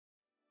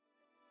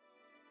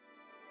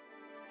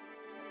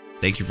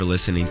Thank you for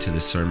listening to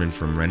this sermon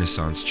from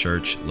Renaissance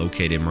Church,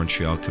 located in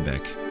Montreal,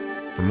 Quebec.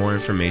 For more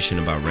information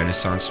about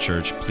Renaissance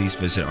Church, please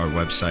visit our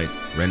website,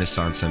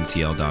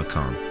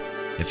 renaissancemtl.com.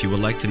 If you would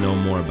like to know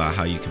more about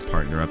how you can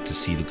partner up to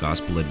see the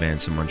gospel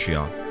advance in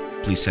Montreal,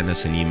 please send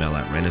us an email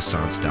at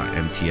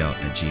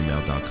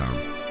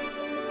renaissance.mtl@gmail.com.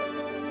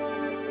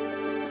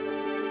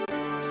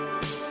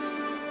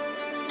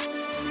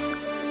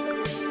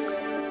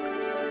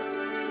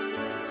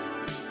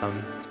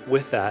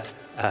 With that,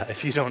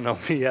 if you don't know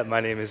me yet, my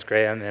name is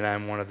Graham, and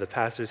I'm one of the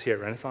pastors here at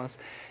Renaissance.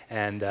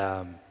 And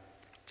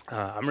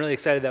I'm really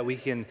excited that we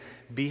can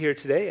be here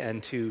today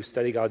and to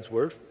study God's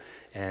Word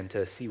and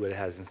to see what it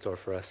has in store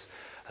for us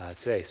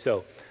today.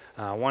 So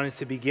I wanted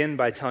to begin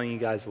by telling you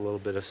guys a little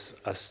bit of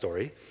a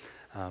story.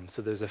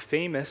 So there's a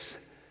famous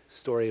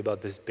story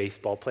about this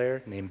baseball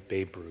player named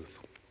Babe Ruth.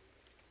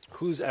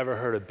 Who's ever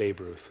heard of Babe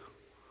Ruth?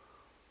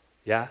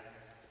 Yeah?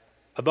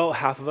 About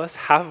half of us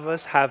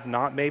have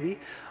not, maybe.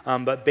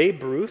 But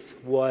Babe Ruth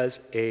was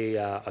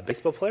a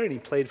baseball player, and he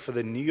played for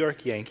the New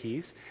York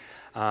Yankees.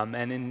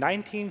 And in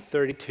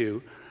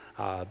 1932,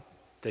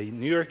 the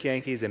New York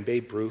Yankees and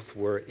Babe Ruth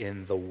were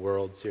in the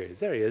World Series.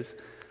 There he is,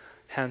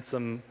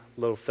 handsome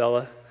little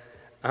fella.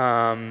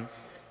 And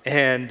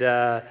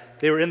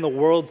they were in the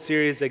World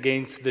Series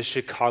against the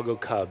Chicago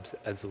Cubs.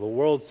 And so the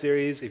World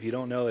Series, if you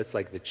don't know, it's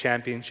like the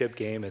championship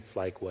game. It's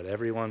like what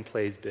everyone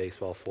plays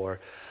baseball for.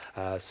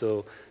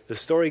 So the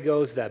story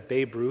goes that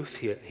Babe Ruth,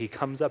 he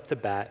comes up to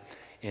bat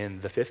in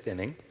the fifth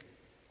inning,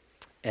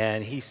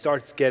 and he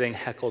starts getting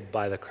heckled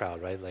by the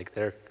crowd, right? Like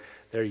they're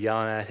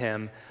yelling at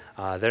him.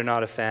 They're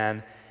not a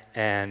fan.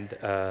 And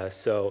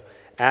so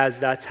as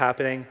that's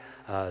happening,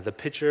 the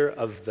pitcher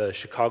of the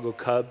Chicago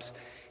Cubs,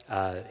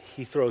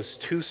 he throws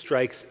 2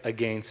 strikes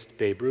against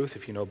Babe Ruth.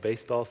 If you know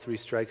baseball, 3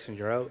 strikes and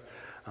you're out.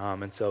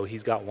 And so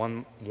he's got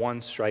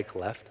one strike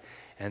left.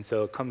 And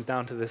so it comes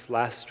down to this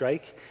last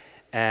strike.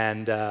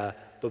 And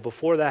but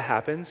before that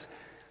happens,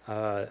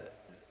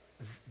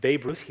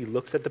 Babe Ruth, he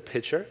looks at the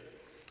pitcher,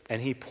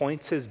 and he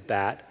points his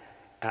bat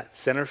at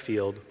center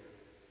field,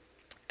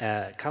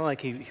 kind of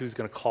like he was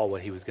going to call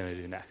what he was going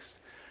to do next,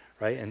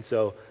 right? And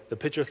so the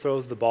pitcher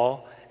throws the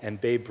ball,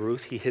 and Babe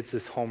Ruth, he hits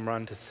this home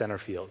run to center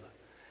field,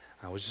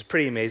 which is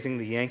pretty amazing.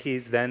 The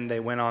Yankees, then they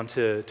went on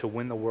to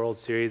win the World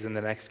Series in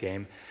the next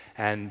game,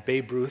 and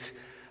Babe Ruth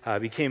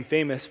became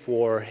famous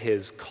for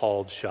his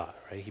called shot,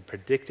 right? He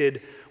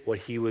predicted what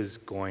he was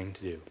going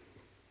to do.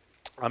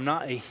 I'm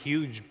not a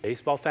huge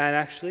baseball fan,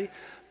 actually,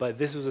 but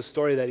this was a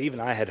story that even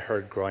I had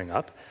heard growing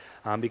up,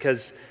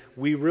 because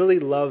we really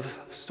love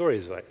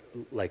stories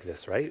like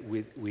this, right?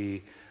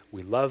 We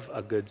love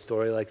a good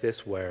story like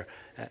this where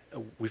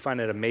we find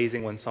it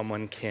amazing when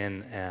someone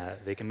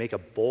they can make a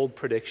bold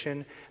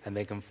prediction and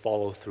they can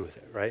follow through with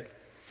it, right?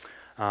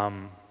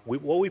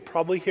 What we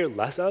probably hear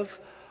less of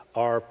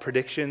are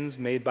predictions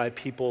made by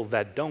people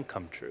that don't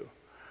come true.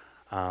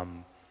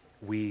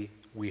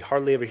 We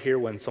hardly ever hear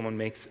when someone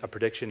makes a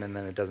prediction and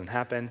then it doesn't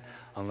happen,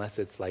 unless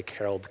it's like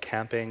Harold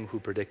Camping, who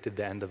predicted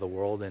the end of the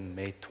world in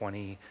May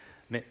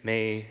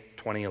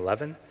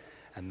 2011,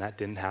 and that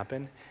didn't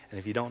happen. And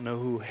if you don't know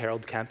who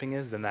Harold Camping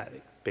is, then that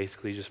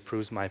basically just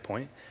proves my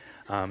point.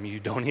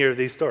 You don't hear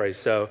these stories.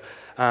 So,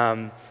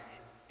 and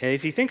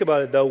if you think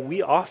about it, though,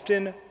 we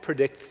often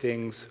predict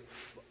things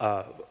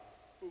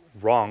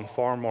wrong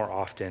far more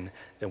often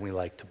than we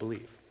like to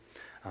believe.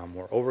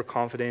 We're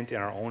overconfident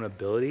in our own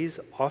abilities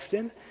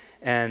often,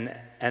 and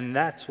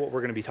that's what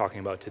we're going to be talking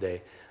about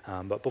today.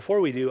 But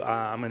before we do,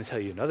 I'm going to tell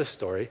you another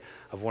story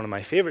of one of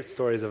my favorite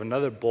stories of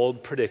another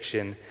bold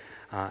prediction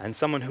and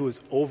someone who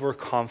was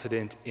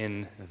overconfident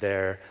in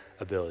their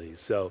abilities.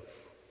 So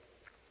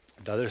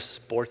another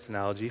sports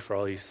analogy for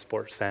all you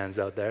sports fans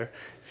out there.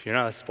 If you're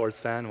not a sports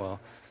fan, well,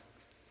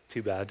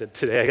 too bad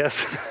today, I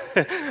guess.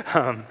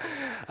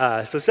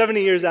 So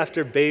 70 years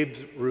after Babe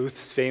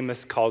Ruth's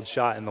famous called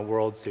shot in the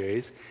World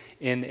Series,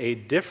 in a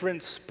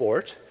different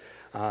sport,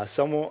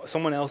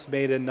 someone else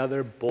made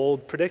another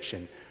bold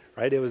prediction,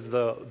 right? It was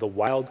the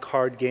wild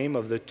card game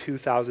of the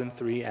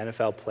 2003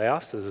 NFL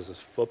playoffs. So this was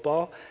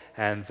football,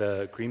 and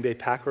the Green Bay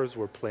Packers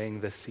were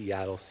playing the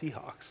Seattle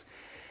Seahawks.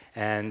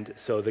 And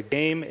so the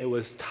game, it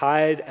was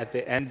tied at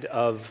the end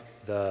of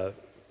the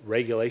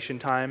regulation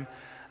time,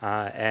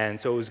 and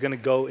so it was going to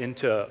go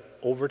into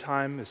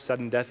overtime,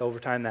 sudden death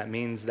overtime. That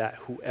means that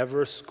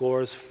whoever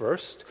scores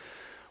first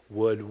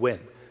would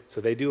win.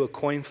 So they do a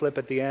coin flip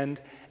at the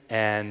end,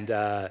 and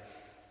the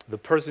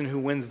person who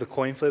wins the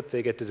coin flip,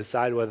 they get to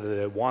decide whether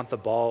they want the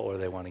ball or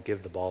they want to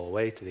give the ball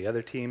away to the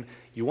other team.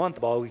 You want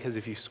the ball because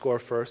if you score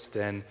first,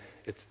 then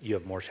you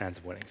have more chance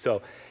of winning.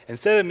 So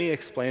instead of me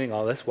explaining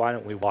all this, why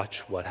don't we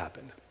watch what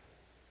happened?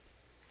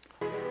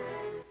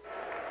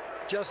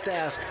 Just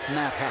ask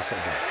Matt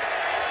Hasselbeck.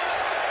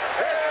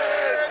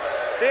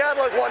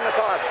 Seattle has won the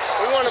toss.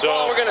 We want the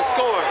ball, we're going to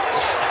score.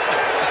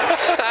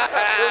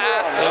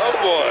 Oh,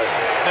 boy.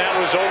 That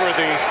was over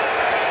the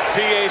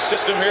PA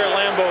system here at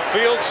Lambeau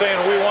Field saying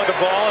we want the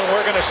ball and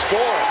we're going to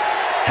score.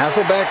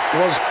 Hasselbeck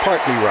was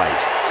partly right.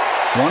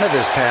 One of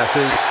his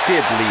passes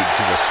did lead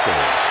to the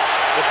score.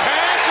 The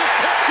pass is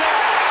picked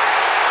off.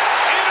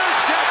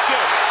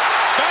 intercepted.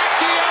 Back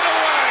the other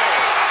way.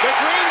 The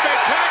Green Bay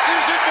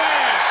Packers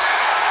advance.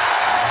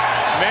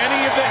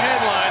 Many of the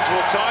headlines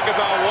will talk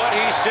about what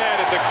he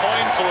said at the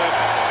coin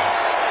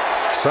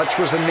flip. Such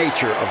was the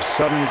nature of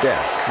sudden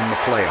death in the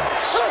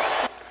playoffs.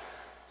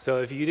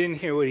 So if you didn't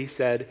hear what he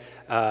said,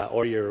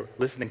 or you're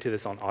listening to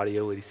this on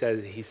audio, what he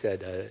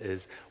said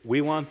is,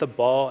 we want the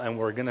ball and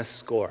we're going to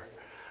score.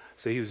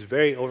 So he was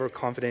very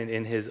overconfident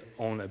in his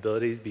own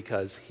abilities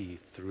because he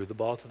threw the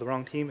ball to the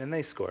wrong team and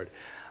they scored.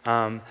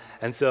 And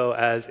so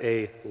as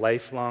a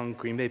lifelong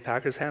Green Bay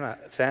Packers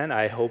fan,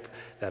 I hope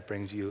that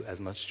brings you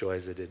as much joy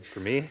as it did for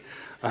me.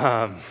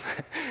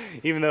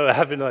 Even though it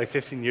happened like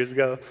 15 years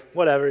ago,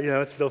 whatever,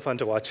 it's still fun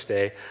to watch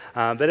today.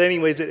 But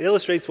anyways, it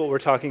illustrates what we're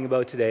talking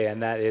about today,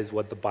 and that is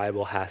what the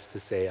Bible has to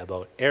say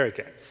about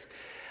arrogance.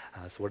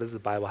 So what does the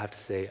Bible have to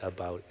say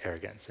about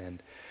arrogance?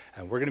 And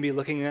we're going to be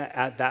looking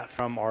at that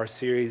from our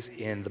series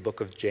in the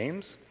book of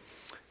James.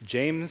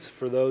 James,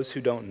 for those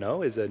who don't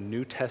know, is a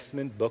New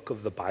Testament book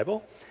of the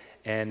Bible,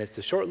 and it's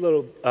a short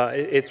little,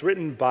 it's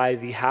written by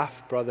the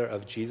half-brother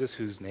of Jesus,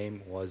 whose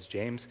name was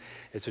James.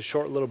 It's a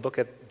short little book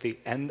at the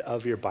end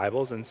of your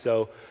Bibles, and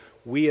so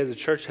we as a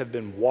church have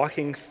been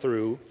walking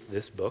through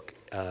this book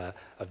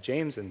of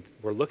James, and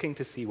we're looking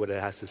to see what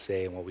it has to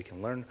say and what we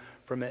can learn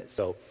from it.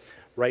 So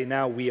right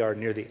now we are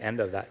near the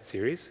end of that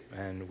series,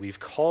 and we've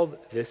called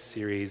this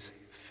series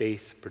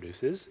Faith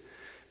Produces,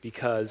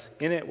 because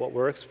in it, what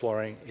we're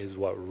exploring is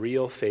what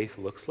real faith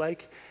looks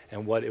like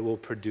and what it will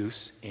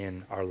produce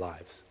in our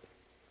lives.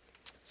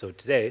 So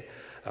today,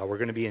 we're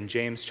going to be in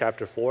James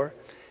chapter 4,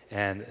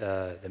 and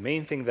the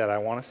main thing that I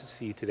want us to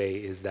see today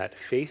is that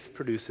faith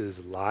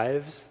produces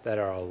lives that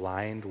are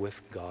aligned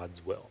with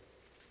God's will.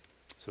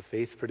 So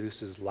faith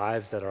produces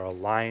lives that are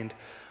aligned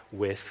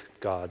with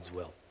God's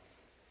will.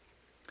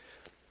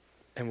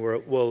 And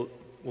we'll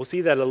see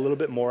that a little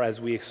bit more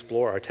as we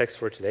explore our text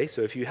for today.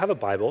 So if you have a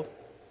Bible,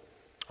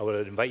 I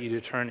would invite you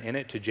to turn in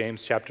it to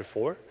James chapter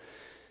 4.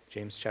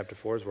 James chapter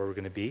 4 is where we're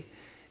going to be.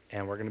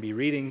 And we're going to be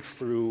reading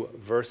through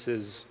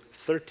verses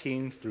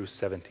 13 through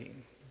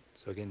 17.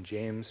 So again,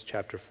 James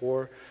chapter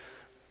 4,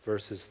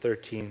 verses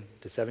 13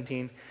 to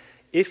 17.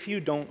 If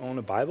you don't own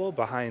a Bible,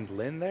 behind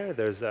Lynn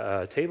there's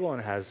a table and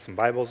it has some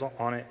Bibles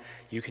on it.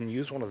 You can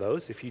use one of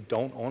those. If you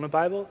don't own a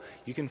Bible,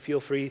 you can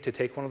feel free to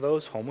take one of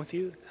those home with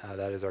you.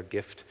 That is our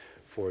gift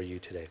for you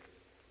today.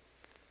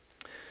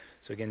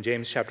 So again,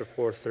 James chapter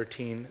 4,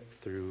 13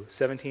 through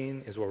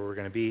 17 is where we're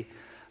going to be.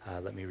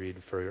 Let me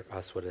read for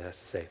us what it has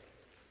to say.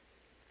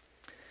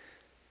 It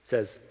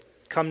says,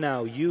 "Come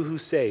now, you who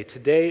say,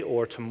 'Today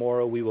or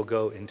tomorrow we will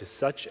go into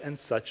such and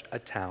such a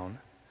town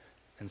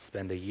and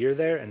spend a year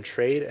there and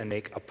trade and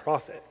make a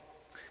profit.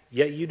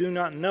 Yet you do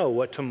not know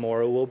what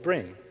tomorrow will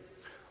bring.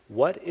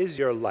 What is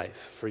your life?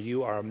 For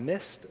you are a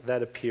mist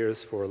that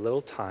appears for a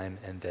little time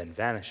and then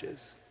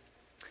vanishes.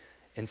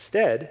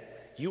 Instead,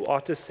 you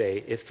ought to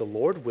say, if the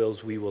Lord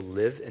wills, we will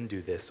live and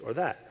do this or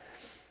that.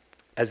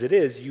 As it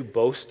is, you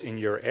boast in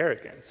your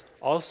arrogance.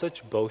 All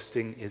such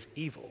boasting is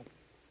evil.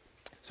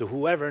 So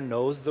whoever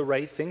knows the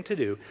right thing to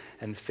do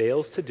and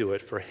fails to do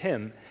it, for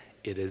him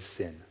it is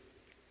sin."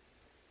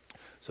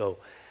 So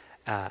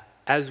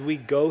as we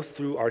go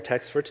through our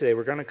text for today,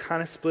 we're going to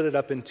kind of split it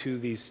up into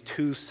these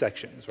two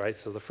sections, right?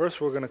 So the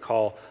first we're going to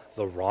call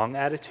the wrong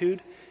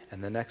attitude,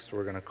 and the next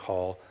we're going to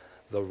call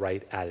the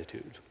right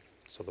attitude.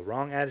 So the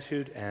wrong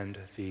attitude and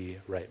the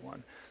right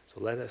one. So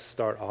let us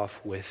start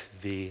off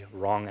with the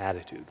wrong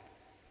attitude.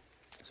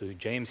 So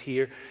James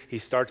here, he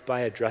starts by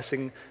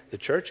addressing the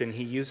church, and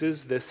he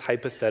uses this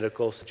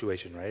hypothetical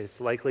situation, right?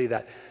 It's likely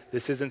that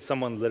this isn't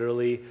someone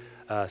literally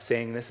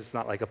saying this. It's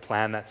not like a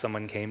plan that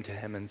someone came to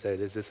him and said,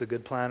 is this a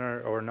good plan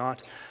or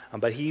not?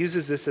 But he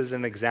uses this as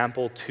an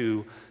example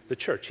to the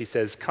church. He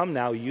says, "Come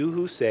now, you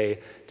who say,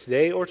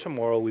 'Today or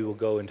tomorrow we will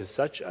go into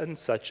such and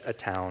such a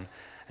town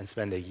and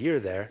spend a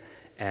year there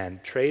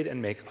and trade and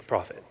make a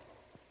profit.'"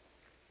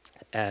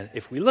 And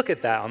if we look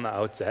at that on the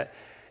outset,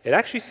 it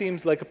actually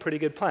seems like a pretty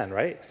good plan,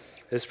 right?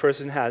 This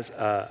person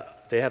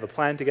they have a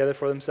plan together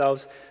for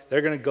themselves.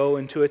 They're going to go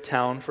into a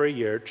town for a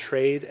year,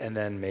 trade, and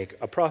then make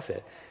a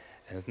profit.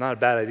 And it's not a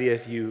bad idea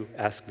if you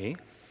ask me.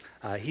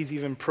 He's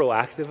even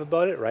proactive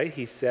about it, right?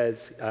 He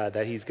says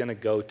that he's going to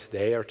go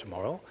today or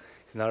tomorrow.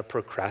 He's not a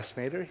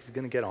procrastinator. He's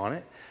going to get on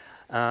it.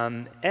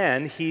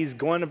 And he's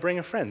going to bring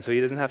a friend, so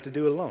he doesn't have to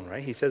do it alone,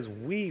 right? He says,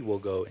 we will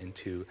go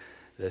into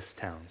this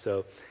town.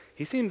 So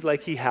he seems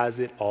like he has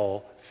it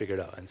all figured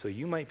out. And so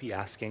you might be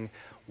asking,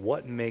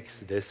 what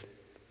makes this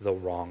the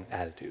wrong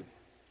attitude?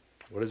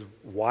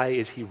 Why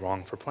is he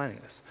wrong for planning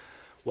this?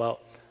 Well,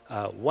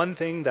 one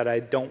thing that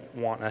I don't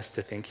want us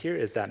to think here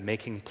is that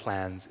making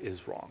plans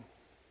is wrong,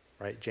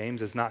 right?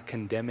 James is not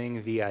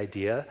condemning the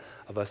idea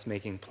of us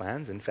making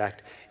plans. In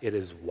fact, it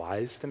is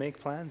wise to make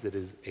plans. It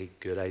is a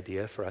good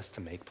idea for us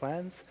to make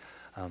plans.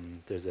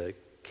 There's a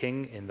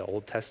king in the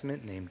Old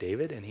Testament named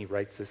David, and he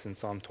writes this in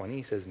Psalm 20.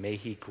 He says, "May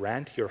he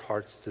grant your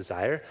heart's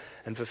desire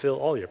and fulfill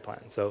all your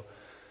plans." So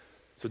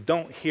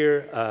don't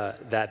hear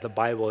that the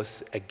Bible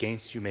is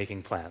against you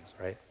making plans,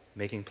 right?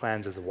 making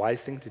plans is a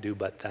wise thing to do,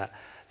 but that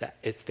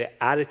it's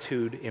the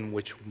attitude in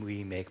which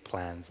we make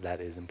plans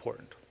that is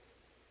important.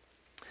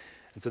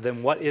 And so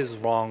then what is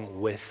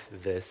wrong with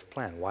this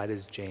plan? Why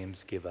does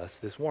James give us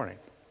this warning?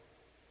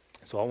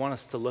 So I want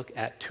us to look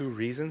at 2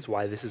 reasons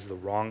why this is the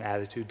wrong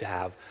attitude to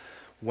have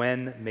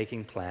when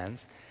making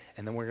plans,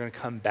 and then we're going to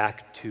come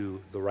back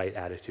to the right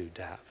attitude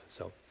to have.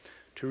 So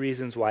 2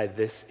 reasons why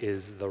this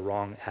is the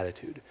wrong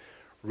attitude.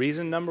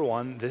 Reason number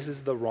 1, this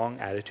is the wrong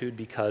attitude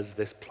because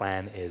this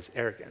plan is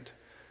arrogant.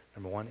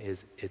 Number 1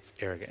 is it's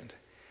arrogant.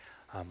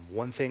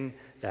 One thing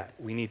that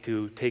we need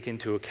to take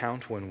into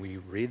account when we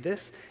read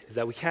this is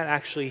that we can't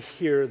actually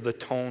hear the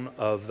tone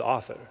of the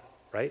author,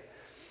 right?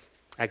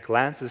 At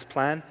glance, this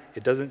plan,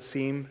 it doesn't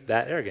seem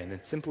that arrogant.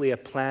 It's simply a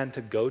plan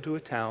to go to a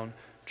town,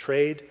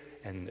 trade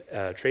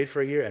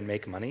for a year and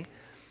make money.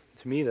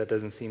 To me, that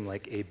doesn't seem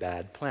like a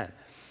bad plan.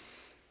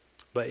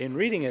 But in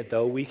reading it,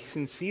 though, we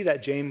can see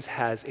that James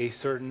has a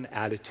certain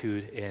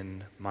attitude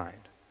in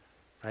mind,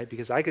 right?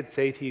 Because I could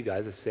say to you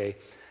guys,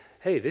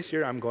 hey, this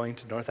year I'm going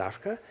to North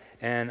Africa,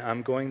 and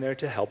I'm going there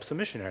to help some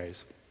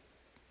missionaries.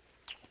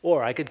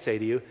 Or I could say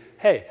to you,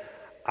 hey,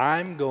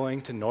 I'm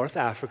going to North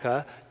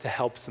Africa to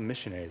help some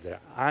missionaries there.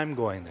 I'm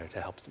going there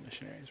to help some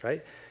missionaries,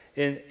 right?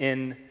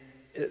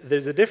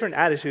 There's a different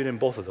attitude in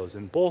both of those.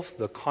 In both,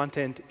 the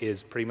content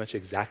is pretty much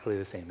exactly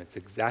the same. It's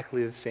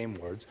exactly the same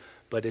words,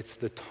 but it's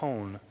the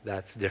tone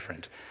that's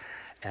different.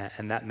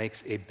 And that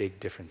makes a big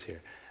difference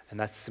here. And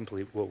that's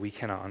simply what we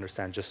cannot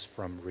understand just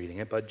from reading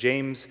it. But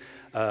James,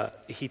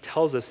 he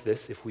tells us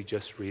this if we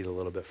just read a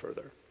little bit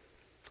further.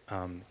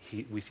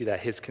 We see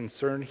that his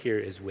concern here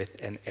is with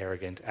an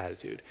arrogant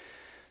attitude.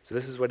 So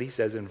this is what he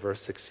says in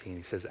verse 16.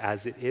 He says,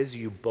 "As it is,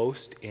 you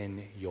boast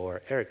in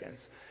your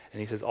arrogance." And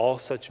he says, all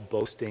such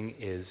boasting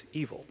is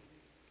evil.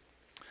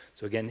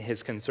 So again,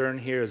 his concern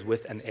here is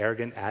with an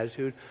arrogant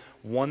attitude,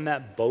 one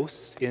that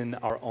boasts in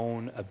our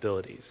own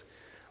abilities,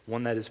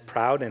 one that is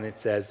proud and it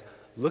says,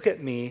 look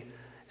at me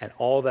and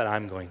all that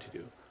I'm going to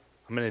do.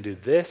 I'm going to do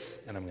this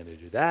and I'm going to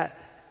do that.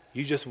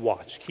 You just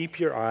watch. Keep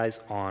your eyes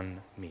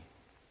on me.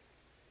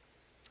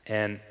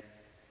 And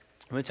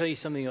I'm going to tell you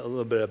something a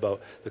little bit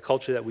about the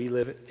culture that we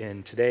live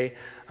in today.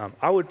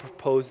 I would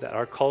propose that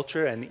our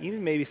culture, and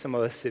even maybe some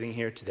of us sitting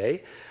here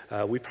today,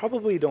 we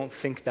probably don't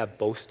think that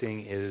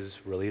boasting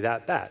is really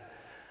that bad.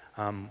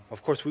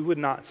 Of course, we would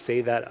not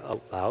say that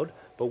out loud,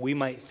 but we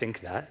might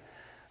think that.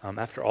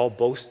 After all,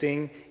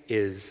 boasting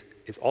is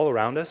all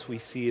around us. We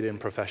see it in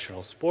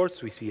professional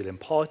sports. We see it in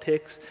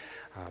politics.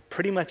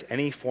 Pretty much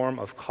any form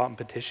of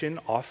competition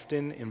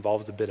often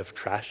involves a bit of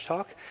trash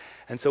talk.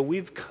 And so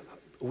we've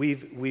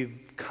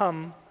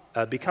become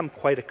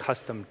quite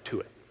accustomed to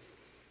it.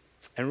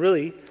 And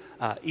really,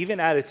 even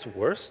at its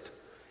worst,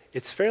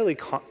 it's fairly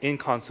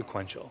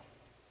inconsequential,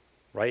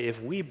 right?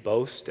 If we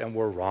boast and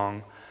we're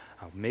wrong,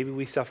 maybe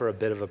we suffer a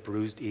bit of a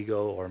bruised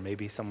ego, or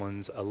maybe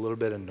someone's a little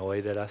bit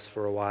annoyed at us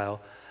for a while,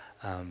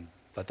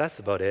 but that's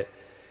about it.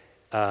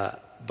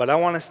 But I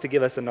want us to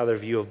give us another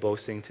view of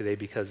boasting today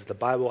because the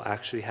Bible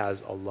actually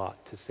has a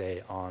lot to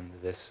say on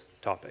this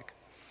topic.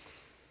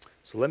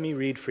 So let me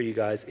read for you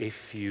guys a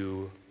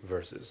few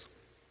verses.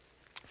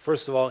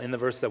 First of all, in the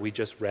verse that we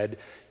just read,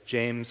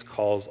 James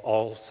calls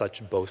all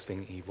such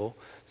boasting evil.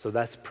 So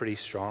that's pretty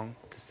strong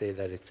to say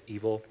that it's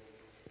evil.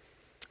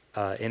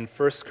 In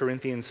 1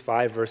 Corinthians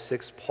 5, verse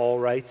 6, Paul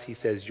writes, he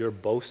says, your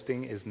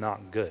boasting is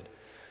not good.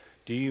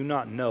 Do you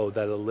not know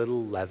that a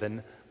little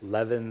leaven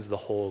leavens the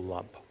whole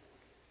lump?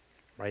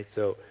 Right?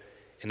 So,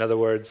 in other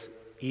words,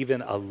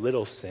 even a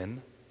little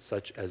sin,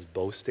 such as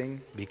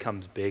boasting,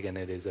 becomes big, and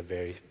it is a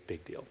very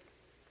big deal.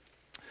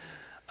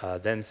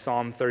 Then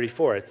Psalm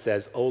 34, it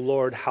says, O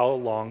Lord, how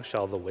long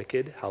shall the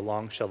wicked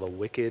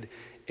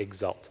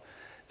exalt?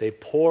 They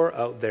pour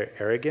out their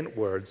arrogant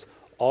words,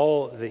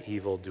 all the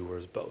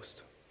evildoers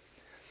boast.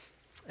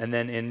 And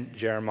then in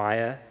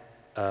Jeremiah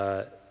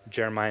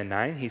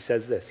 9, he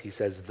says this. He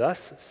says,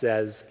 thus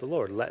says the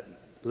Lord,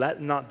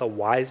 let not the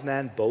wise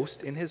man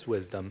boast in his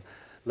wisdom,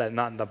 let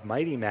not the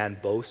mighty man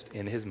boast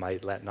in his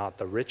might, let not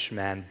the rich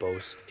man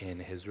boast in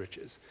his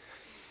riches.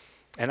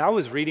 And I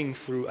was reading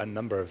through a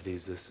number of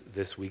these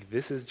this week.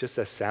 This is just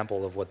a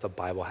sample of what the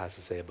Bible has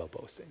to say about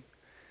boasting.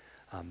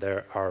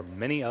 There are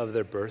many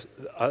other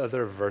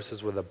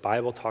verses where the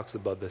Bible talks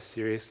about the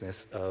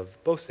seriousness of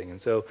boasting.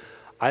 And so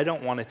I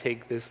don't want to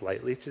take this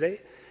lightly today.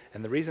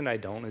 And the reason I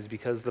don't is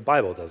because the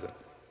Bible doesn't.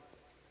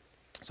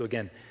 So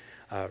again,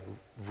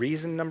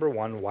 reason number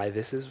one why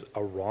this is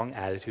a wrong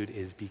attitude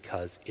is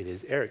because it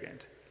is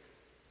arrogant.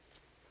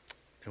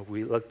 If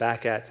we look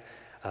back at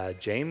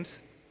James,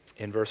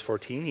 in verse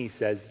 14, he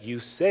says, you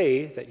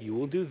say that you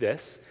will do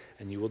this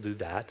and you will do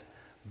that,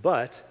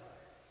 but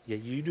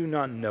yet you do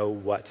not know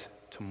what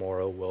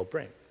tomorrow will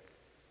bring.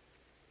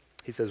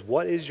 He says,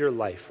 what is your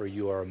life? For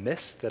you are a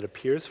mist that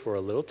appears for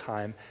a little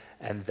time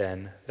and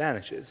then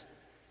vanishes.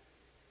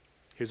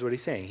 Here's what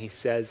he's saying. He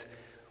says,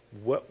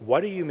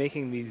 what are you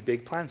making these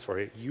big plans for?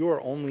 You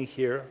are only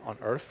here on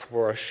earth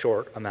for a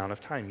short amount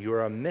of time. You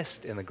are a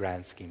mist in the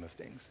grand scheme of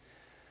things.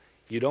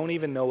 You don't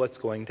even know what's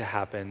going to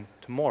happen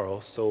tomorrow,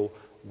 so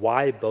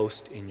why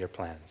boast in your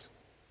plans?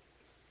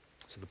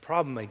 So the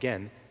problem,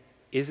 again,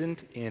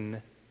 isn't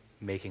in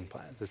making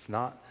plans.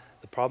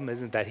 The problem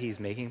isn't that he's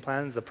making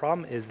plans. The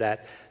problem is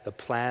that the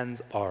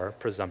plans are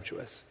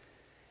presumptuous.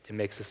 It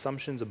makes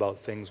assumptions about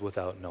things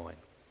without knowing.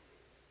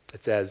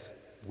 It says,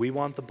 we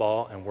want the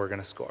ball and we're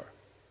going to score.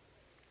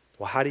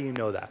 Well, how do you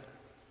know that?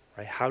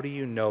 Right? How do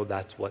you know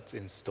that's what's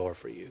in store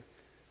for you?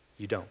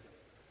 You don't.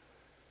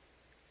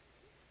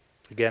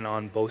 Again,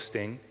 on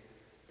boasting,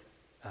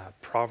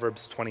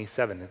 Proverbs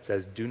 27, it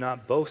says, do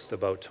not boast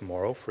about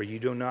tomorrow, for you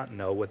do not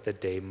know what the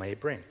day may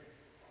bring.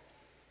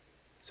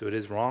 So it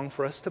is wrong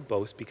for us to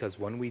boast because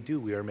when we do,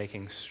 we are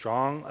making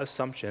strong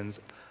assumptions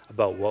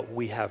about what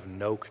we have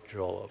no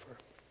control over.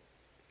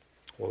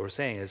 What we're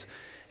saying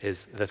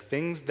is the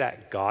things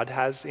that God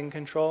has in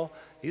control,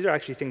 these are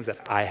actually things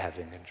that I have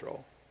in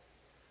control.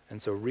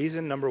 And so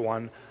reason number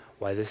one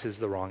why this is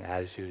the wrong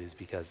attitude is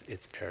because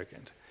it's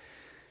arrogant.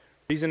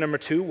 Reason number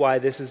two why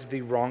this is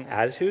the wrong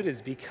attitude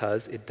is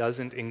because it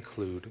doesn't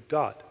include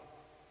God.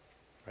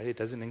 Right? It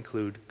doesn't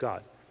include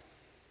God.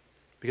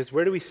 Because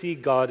where do we see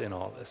God in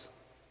all this?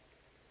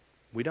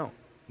 We don't.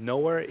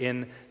 Nowhere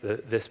in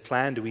this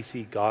plan do we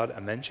see God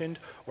mentioned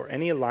or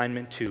any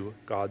alignment to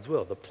God's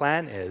will. The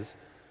plan is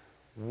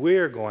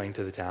we're going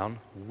to the town,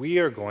 we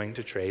are going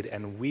to trade,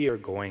 and we are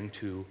going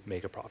to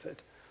make a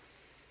profit.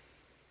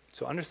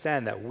 So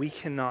understand that we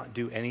cannot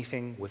do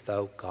anything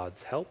without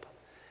God's help,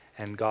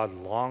 and God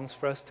longs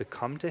for us to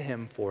come to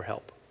him for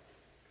help.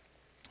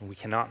 We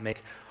cannot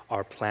make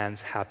our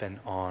plans happen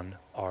on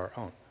our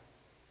own.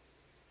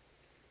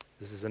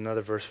 This is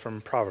another verse from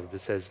Proverbs. It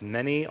says,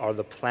 many are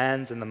the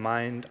plans in the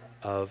mind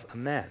of a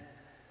man,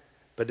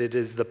 but it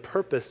is the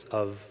purpose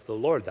of the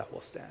Lord that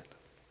will stand.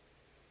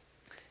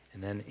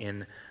 And then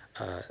in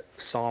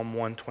Psalm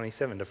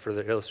 127, to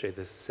further illustrate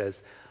this, it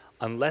says,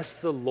 unless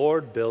the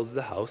Lord builds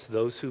the house,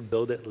 those who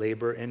build it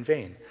labor in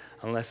vain.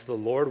 Unless the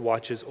Lord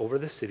watches over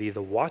the city,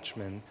 the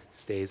watchman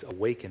stays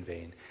awake in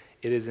vain.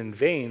 It is in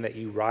vain that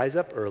you rise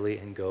up early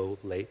and go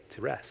late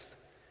to rest,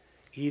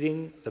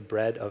 eating the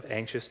bread of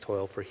anxious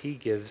toil, for he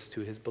gives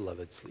to his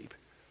beloved sleep.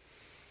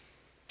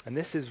 And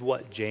this is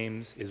what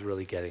James is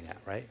really getting at,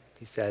 right?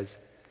 He says,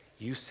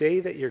 you say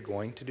that you're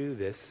going to do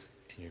this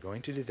and you're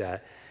going to do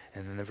that.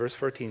 And then the verse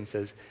 14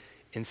 says,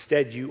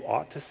 instead you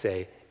ought to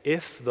say,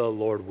 if the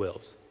Lord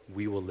wills,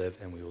 we will live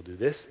and we will do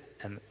this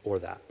and or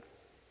that.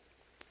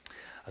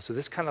 So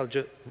this kind of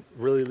just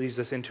really leads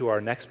us into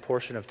our next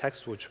portion of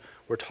text, which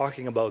we're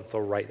talking about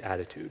the right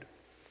attitude.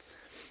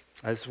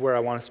 And this is where I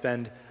want to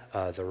spend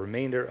the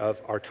remainder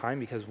of our time,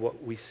 because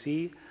what we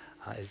see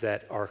is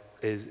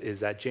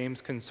that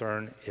James'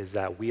 concern is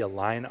that we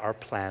align our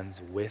plans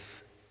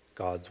with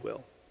God's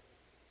will.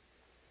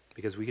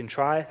 Because we can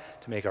try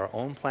to make our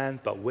own plans,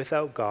 but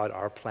without God,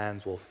 our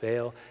plans will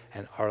fail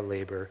and our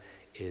labor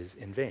is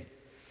in vain.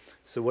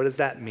 So what does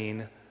that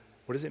mean?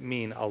 What does it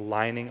mean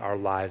aligning our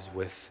lives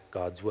with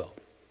God's will?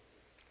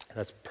 And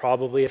that's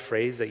probably a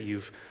phrase that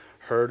you've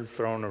heard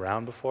thrown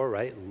around before,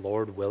 right?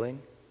 Lord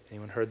willing.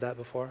 Anyone heard that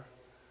before?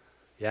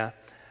 Yeah?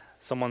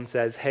 Someone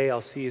says, hey,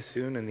 I'll see you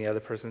soon, and the other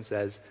person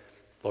says,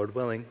 Lord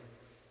willing,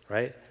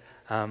 right?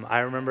 I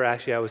remember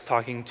actually I was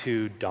talking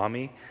to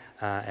Dami,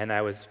 and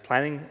I was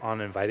planning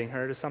on inviting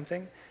her to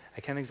something.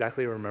 I can't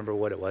exactly remember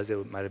what it was.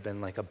 It might have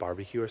been like a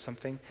barbecue or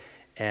something.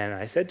 And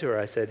I said to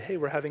her, hey,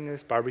 we're having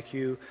this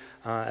barbecue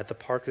at the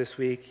park this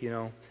week.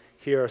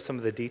 Here are some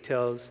of the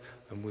details,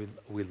 and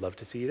we'd love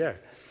to see you there.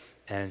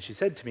 And she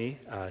said to me,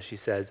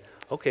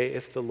 okay,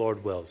 if the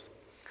Lord wills.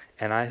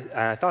 And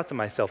I thought to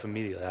myself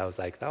immediately, I was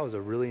like, that was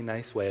a really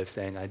nice way of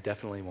saying I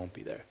definitely won't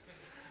be there.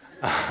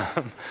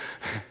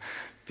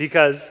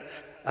 Because,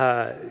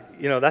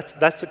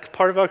 that's a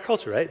part of our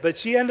culture, right? But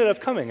she ended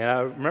up coming, and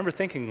I remember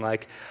thinking,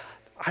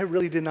 I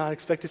really did not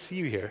expect to see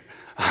you here.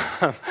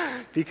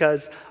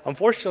 Because,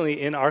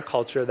 unfortunately, in our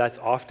culture, that's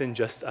often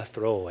just a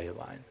throwaway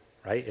line,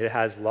 right? It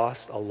has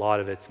lost a lot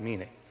of its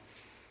meaning.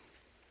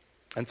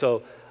 And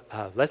so,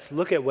 let's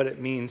look at what it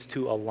means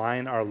to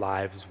align our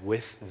lives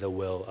with the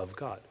will of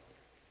God.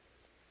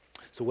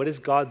 So what is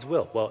God's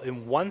will? Well,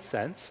 in one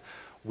sense,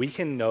 we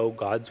can know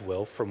God's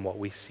will from what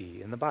we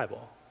see in the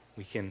Bible.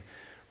 We can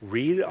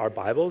read our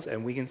Bibles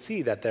and we can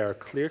see that there are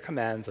clear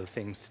commands of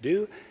things to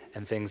do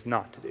and things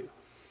not to do.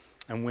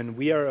 And when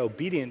we are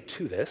obedient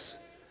to this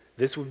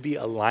would be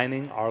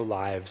aligning our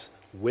lives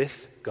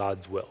with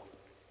God's will.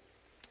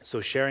 So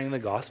sharing the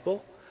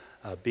gospel,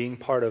 being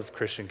part of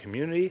Christian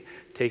community,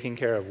 taking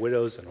care of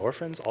widows and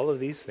orphans, all of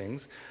these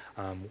things,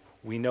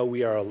 we know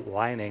we are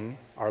aligning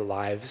our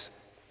lives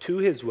to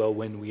his will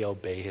when we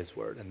obey his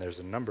word. And there's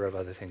a number of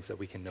other things that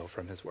we can know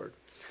from his word.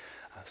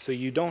 So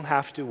you don't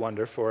have to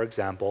wonder, for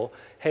example,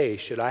 hey,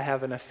 should I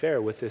have an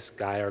affair with this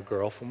guy or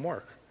girl from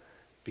work?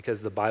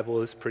 Because the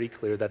Bible is pretty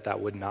clear that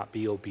that would not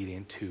be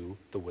obedient to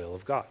the will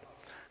of God.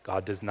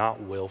 God does not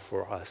will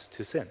for us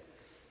to sin.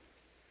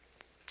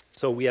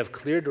 So we have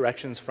clear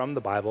directions from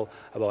the Bible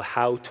about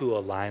how to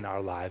align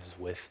our lives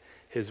with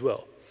his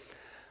will.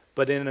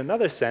 But in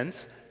another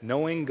sense,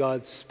 knowing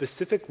God's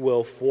specific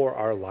will for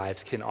our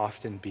lives can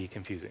often be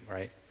confusing,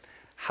 right?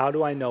 how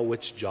do I know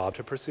which job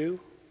to pursue?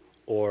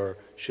 Or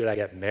should I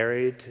get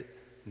married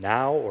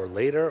now or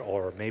later,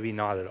 or maybe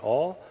not at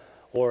all?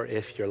 Or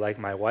if you're like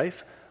my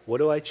wife, what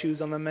do I choose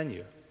on the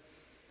menu?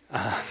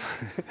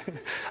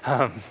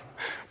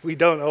 We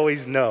don't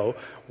always know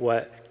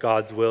what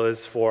God's will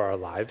is for our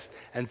lives,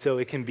 and so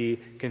it can be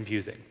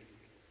confusing.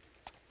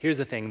 Here's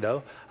the thing,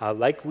 though.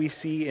 Like we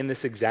see in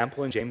this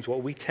example in James,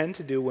 what we tend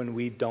to do when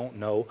we don't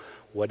know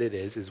what it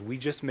is we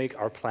just make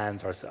our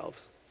plans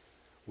ourselves.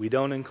 We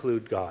don't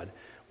include God.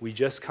 We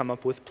just come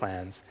up with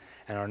plans,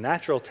 and our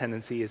natural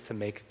tendency is to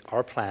make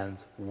our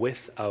plans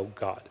without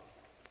God.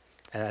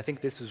 And I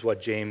think this is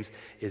what James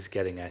is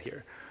getting at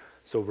here.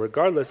 So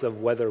regardless of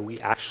whether we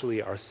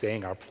actually are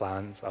saying our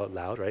plans out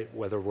loud, right,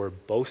 whether we're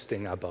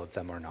boasting about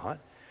them or not,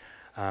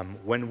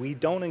 when we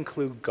don't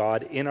include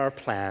God in our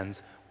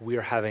plans,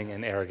 we're having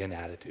an arrogant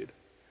attitude.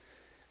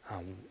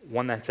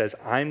 One that says,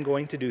 I'm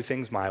going to do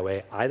things my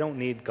way. I don't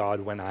need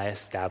God when I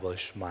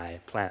establish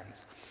my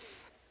plans.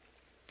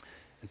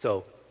 And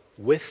so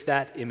with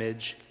that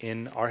image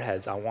in our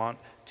heads, I want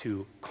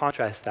to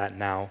contrast that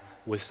now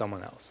with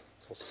someone else.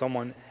 So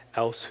someone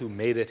else who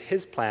made it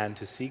his plan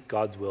to seek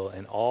God's will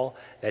in all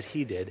that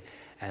he did,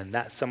 and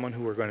that someone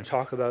who we're going to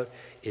talk about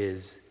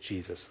is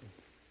Jesus.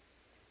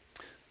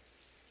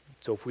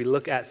 So if we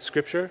look at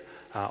Scripture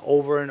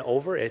over and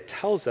over, it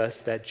tells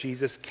us that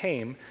Jesus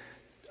came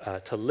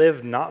to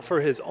live not for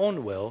his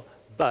own will,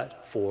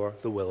 but for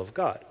the will of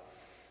God.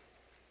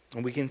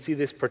 And we can see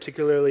this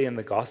particularly in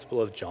the Gospel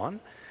of John.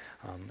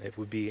 It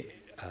would be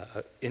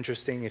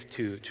interesting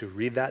to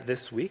read that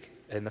this week.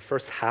 In the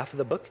first half of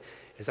the book,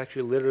 it's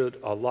actually littered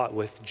a lot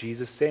with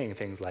Jesus saying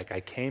things like, I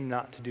came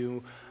not to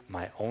do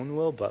my own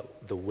will,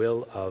 but the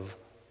will of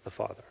the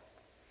Father.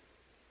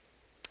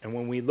 And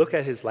when we look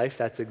at his life,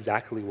 that's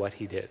exactly what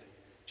he did.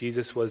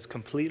 Jesus was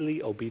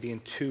completely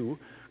obedient to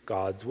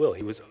God's will.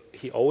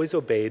 He always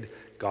obeyed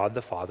God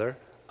the Father,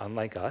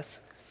 unlike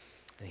us.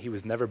 And he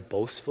was never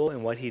boastful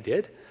in what he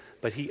did,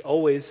 but he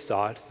always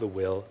sought the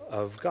will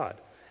of God.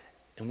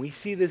 And we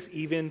see this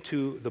even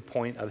to the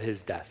point of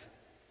his death.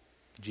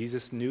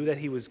 Jesus knew that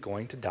he was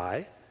going to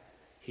die.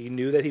 He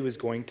knew that he was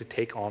going to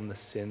take on the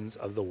sins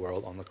of the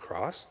world on the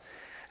cross.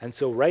 And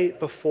so right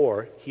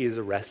before he is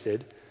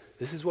arrested,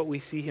 this is what we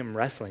see him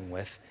wrestling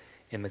with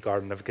in the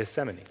Garden of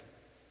Gethsemane.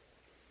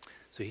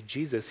 So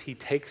Jesus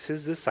takes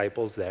his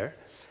disciples there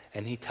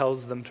and he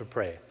tells them to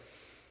pray.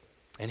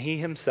 And he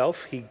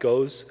himself, he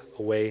goes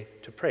away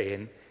to pray,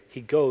 and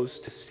he goes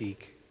to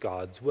seek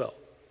God's will.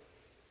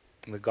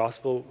 And the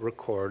Gospels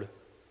record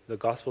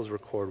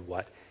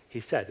what he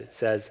said. It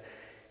says,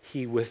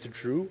 he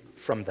withdrew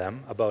from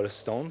them about a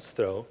stone's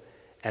throw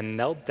and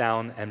knelt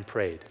down and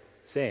prayed,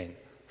 saying,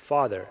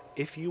 Father,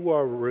 if you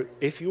are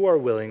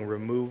willing,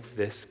 remove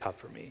this cup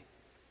from me.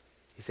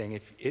 He's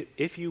saying,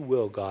 if you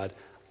will, God,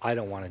 I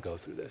don't want to go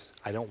through this.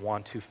 I don't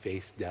want to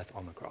face death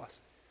on the cross.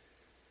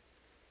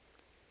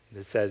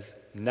 It says,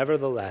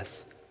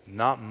 nevertheless,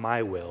 not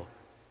my will,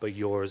 but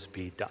yours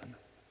be done.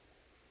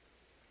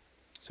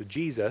 So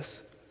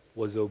Jesus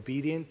was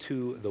obedient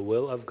to the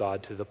will of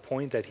God to the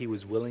point that he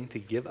was willing to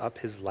give up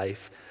his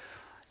life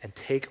and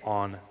take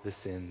on the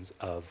sins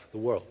of the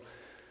world.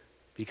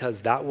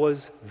 Because that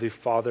was the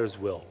Father's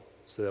will,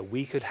 so that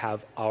we could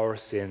have our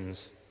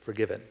sins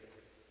forgiven.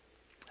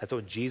 That's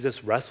what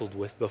Jesus wrestled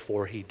with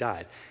before he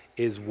died,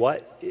 is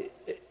what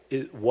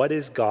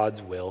is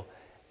God's will,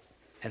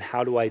 and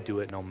how do I do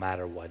it no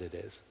matter what it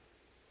is?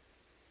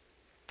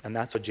 And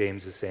that's what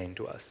James is saying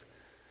to us.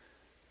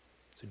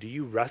 So do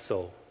you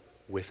wrestle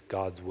with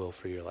God's will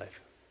for your life?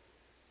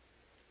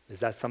 Is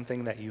that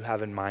something that you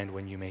have in mind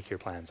when you make your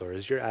plans? Or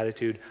is your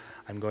attitude,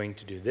 I'm going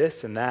to do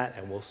this and that,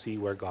 and we'll see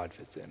where God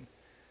fits in?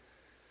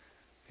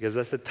 Because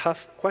that's a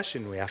tough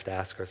question we have to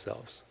ask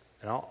ourselves.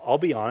 And I'll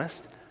be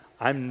honest,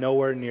 I'm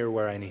nowhere near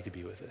where I need to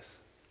be with this.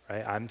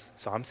 Right?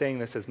 I'm saying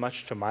this as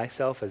much to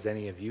myself as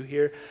any of you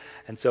here.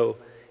 And so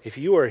if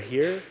you are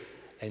here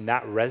and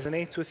that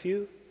resonates with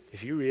you,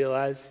 if you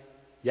realize,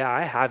 yeah,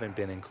 I haven't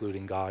been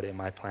including God in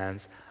my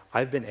plans,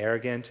 I've been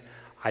arrogant,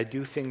 I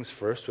do things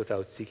first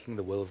without seeking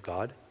the will of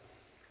God.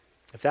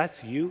 If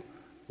that's you,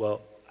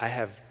 well, I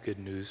have good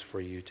news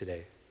for you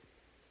today.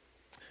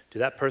 To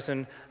that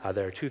person,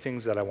 there are two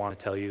things that I want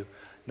to tell you.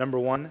 Number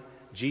one,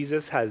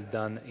 Jesus has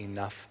done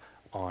enough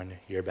on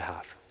your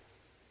behalf.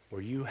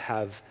 Where you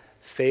have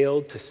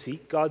failed to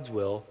seek God's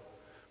will,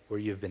 where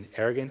you've been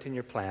arrogant in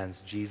your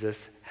plans,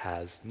 Jesus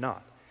has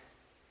not.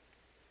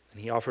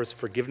 And he offers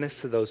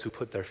forgiveness to those who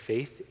put their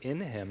faith in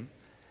him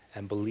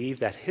and believe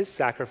that his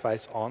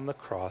sacrifice on the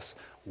cross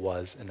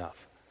was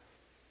enough.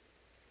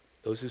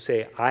 Those who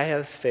say, I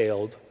have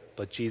failed,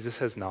 but Jesus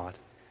has not,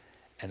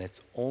 and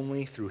it's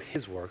only through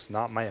his works,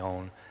 not my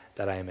own,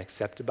 that I am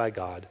accepted by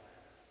God,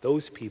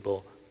 those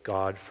people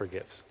God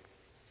forgives.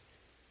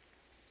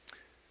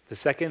 The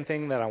second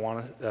thing that I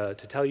want to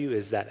tell you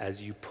is that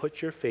as you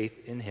put your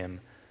faith in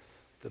him,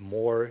 the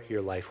more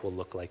your life will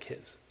look like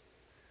his.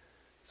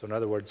 So in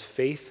other words,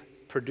 faith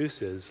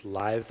produces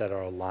lives that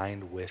are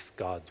aligned with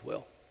God's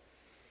will.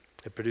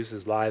 It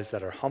produces lives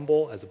that are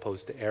humble as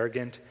opposed to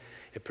arrogant.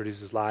 It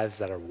produces lives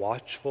that are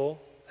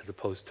watchful as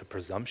opposed to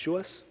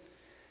presumptuous.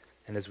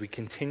 And as we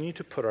continue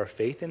to put our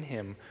faith in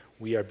him,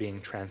 we are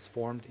being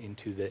transformed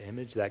into the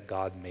image that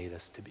God made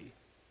us to be.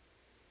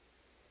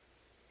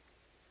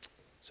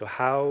 So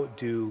how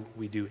do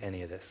we do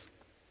any of this?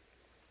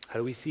 How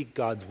do we seek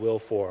God's will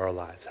for our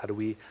lives? How do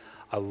we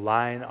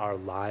align our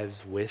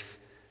lives with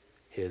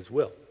his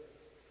will?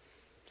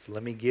 So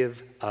let me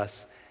give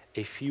us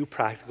a few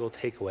practical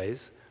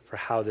takeaways for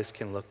how this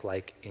can look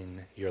like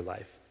in your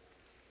life.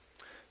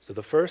 So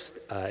the first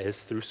is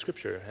through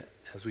Scripture.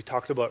 As we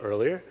talked about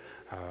earlier,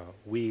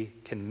 we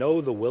can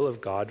know the will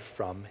of God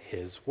from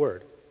his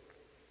word.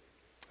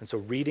 And so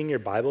reading your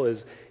Bible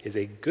is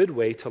a good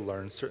way to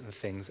learn certain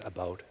things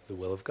about the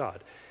will of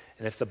God.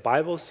 And if the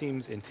Bible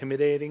seems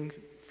intimidating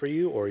for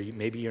you, or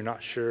maybe you're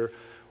not sure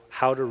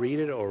how to read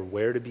it or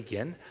where to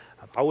begin,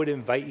 I would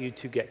invite you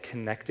to get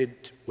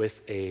connected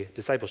with a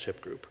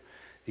discipleship group.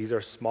 These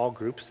are small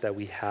groups that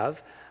we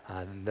have.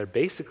 They're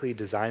basically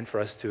designed for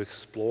us to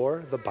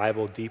explore the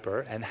Bible deeper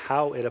and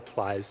how it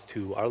applies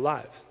to our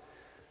lives.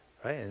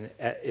 Right? And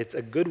it's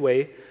a good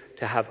way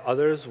to have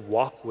others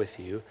walk with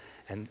you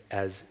and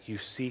as you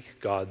seek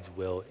God's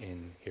will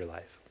in your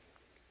life.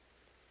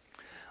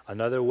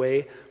 Another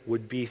way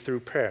would be through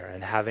prayer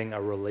and having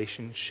a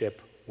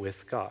relationship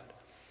with God.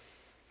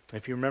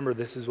 If you remember,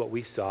 this is what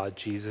we saw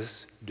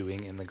Jesus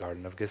doing in the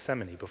Garden of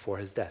Gethsemane before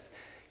his death.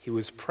 He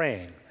was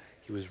praying.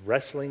 He was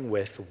wrestling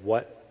with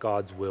what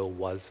God's will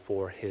was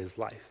for his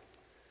life.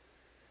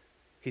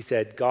 He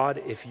said,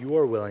 God, if you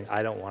are willing,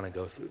 I don't want to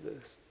go through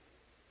this.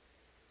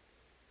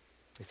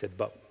 He said,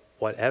 but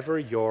whatever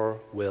your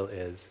will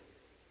is,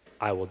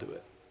 I will do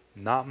it.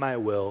 Not my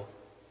will,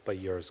 but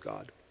yours,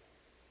 God.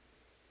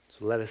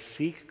 So let us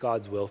seek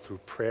God's will through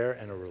prayer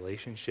and a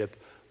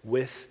relationship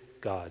with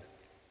God.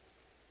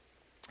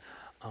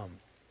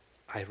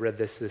 I read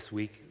this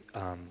week.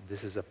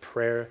 This is a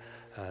prayer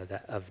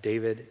of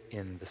David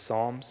in the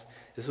Psalms.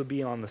 This will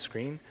be on the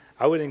screen.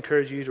 I would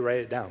encourage you to write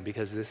it down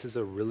because this is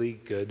a really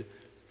good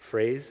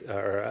phrase,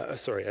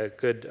 a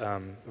good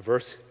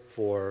verse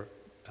for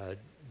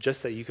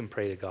just that you can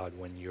pray to God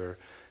when you're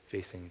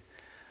facing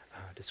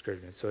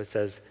discouragement. So it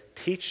says,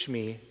 teach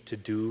me to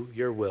do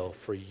your will,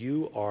 for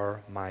you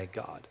are my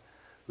God.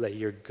 Let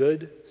your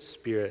good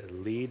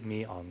spirit lead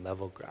me on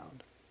level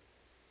ground.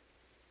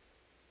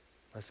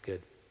 That's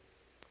good.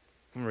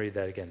 I'm going to read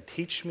that again.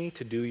 Teach me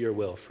to do your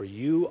will, for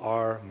you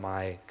are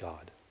my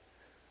God.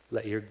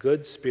 Let your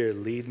good spirit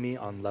lead me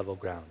on level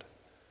ground.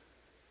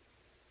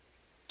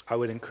 I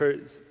would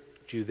encourage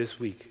you this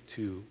week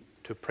to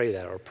pray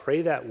that, or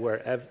pray that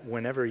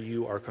whenever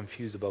you are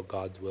confused about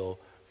God's will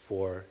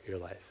for your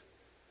life.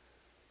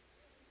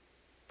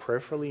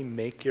 Prayerfully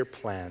make your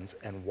plans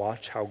and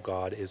watch how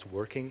God is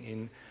working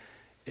in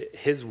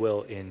his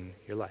will in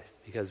your life.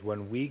 Because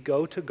when we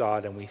go to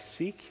God and we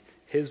seek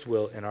his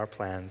will in our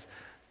plans,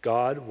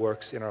 God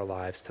works in our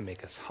lives to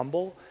make us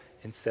humble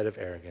instead of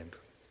arrogant.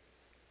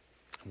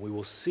 We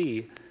will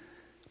see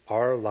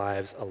our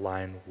lives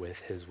align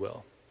with his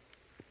will.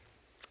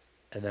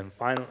 And then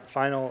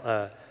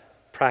final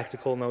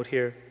practical note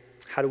here.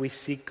 How do we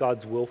seek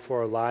God's will for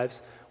our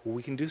lives? Well,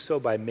 we can do so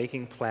by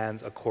making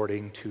plans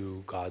according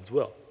to God's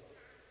will.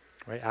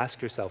 Right?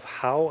 Ask yourself,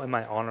 how am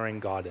I honoring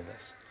God in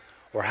this?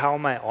 Or how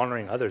am I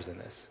honoring others in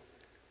this?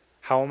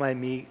 How am I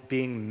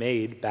being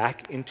made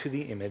back into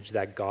the image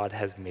that God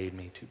has made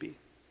me to be?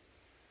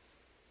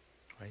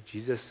 Right?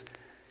 Jesus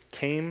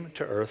came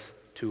to earth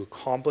to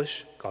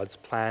accomplish God's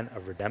plan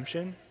of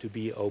redemption, to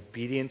be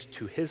obedient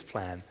to his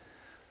plan.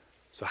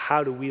 So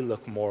how do we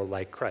look more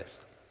like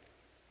Christ?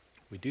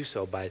 We do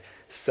so by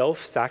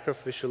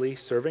self-sacrificially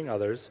serving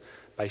others,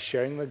 by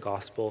sharing the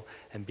gospel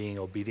and being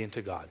obedient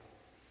to God.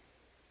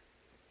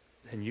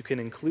 And you can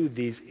include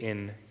these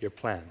in your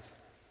plans.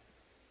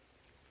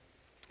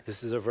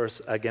 This is a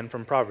verse, again,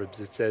 from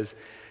Proverbs. It says,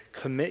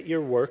 commit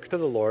your work to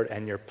the Lord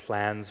and your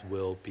plans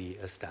will be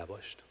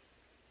established.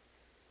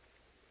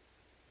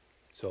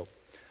 So,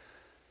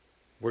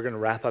 we're going to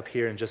wrap up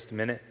here in just a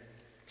minute.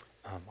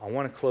 I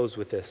want to close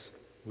with this.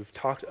 We've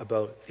talked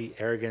about the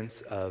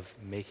arrogance of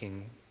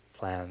making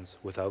plans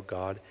without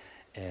God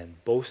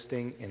and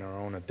boasting in our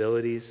own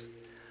abilities.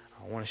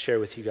 I want to share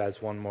with you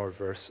guys one more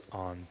verse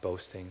on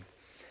boasting.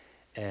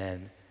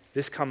 And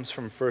this comes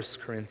from 1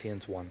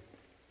 Corinthians 1.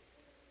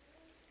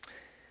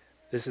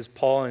 This is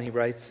Paul,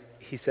 and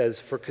he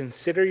says, for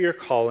consider your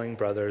calling,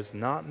 brothers.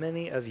 Not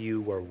many of you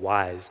were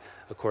wise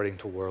according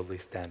to worldly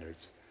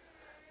standards.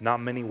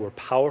 Not many were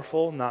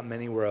powerful, not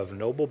many were of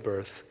noble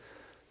birth,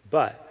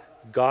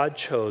 but God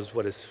chose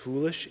what is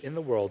foolish in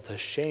the world to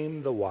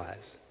shame the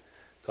wise.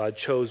 God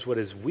chose what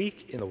is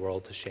weak in the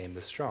world to shame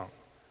the strong.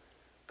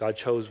 God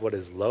chose what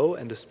is low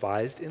and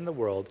despised in the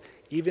world,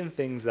 even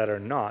things that are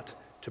not,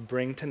 to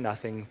bring to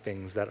nothing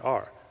things that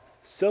are,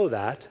 so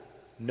that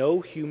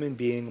no human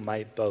being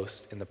might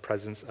boast in the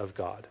presence of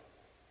God.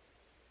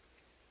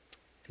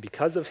 And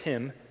because of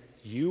him,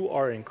 you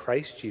are in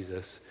Christ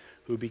Jesus,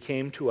 who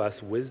became to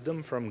us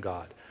wisdom from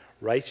God,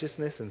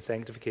 righteousness and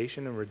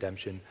sanctification and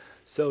redemption,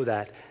 so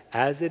that,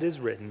 as it is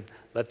written,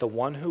 let the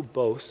one who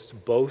boasts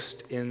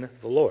boast in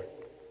the Lord.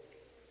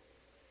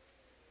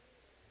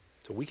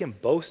 So we can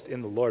boast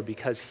in the Lord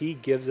because he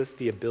gives us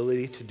the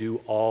ability to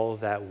do all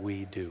that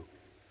we do.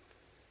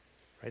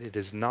 Right? It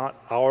is not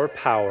our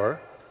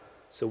power,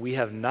 so we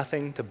have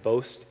nothing to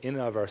boast in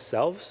of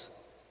ourselves.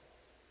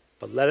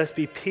 But let us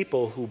be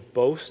people who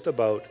boast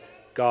about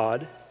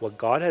God, what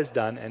God has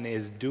done and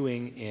is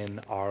doing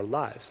in our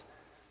lives.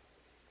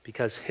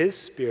 Because his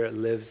Spirit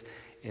lives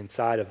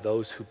inside of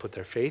those who put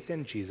their faith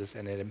in Jesus,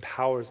 and it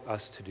empowers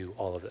us to do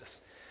all of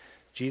this.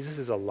 Jesus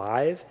is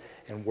alive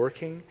and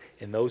working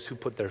in those who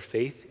put their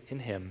faith in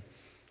him,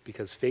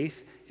 because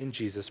faith in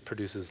Jesus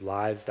produces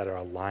lives that are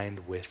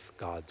aligned with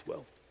God's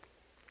will.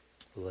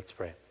 So let's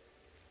pray.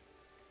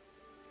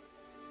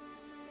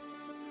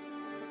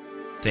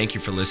 Thank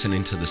you for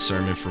listening to the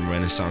sermon from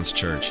Renaissance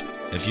Church.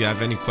 If you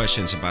have any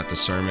questions about the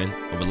sermon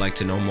or would like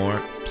to know more,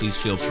 please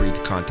feel free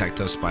to contact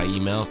us by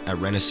email at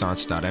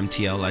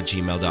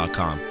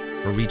renaissance.mtl@gmail.com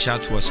or reach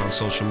out to us on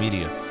social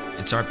media.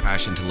 It's our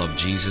passion to love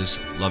Jesus,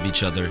 love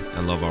each other,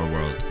 and love our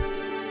world.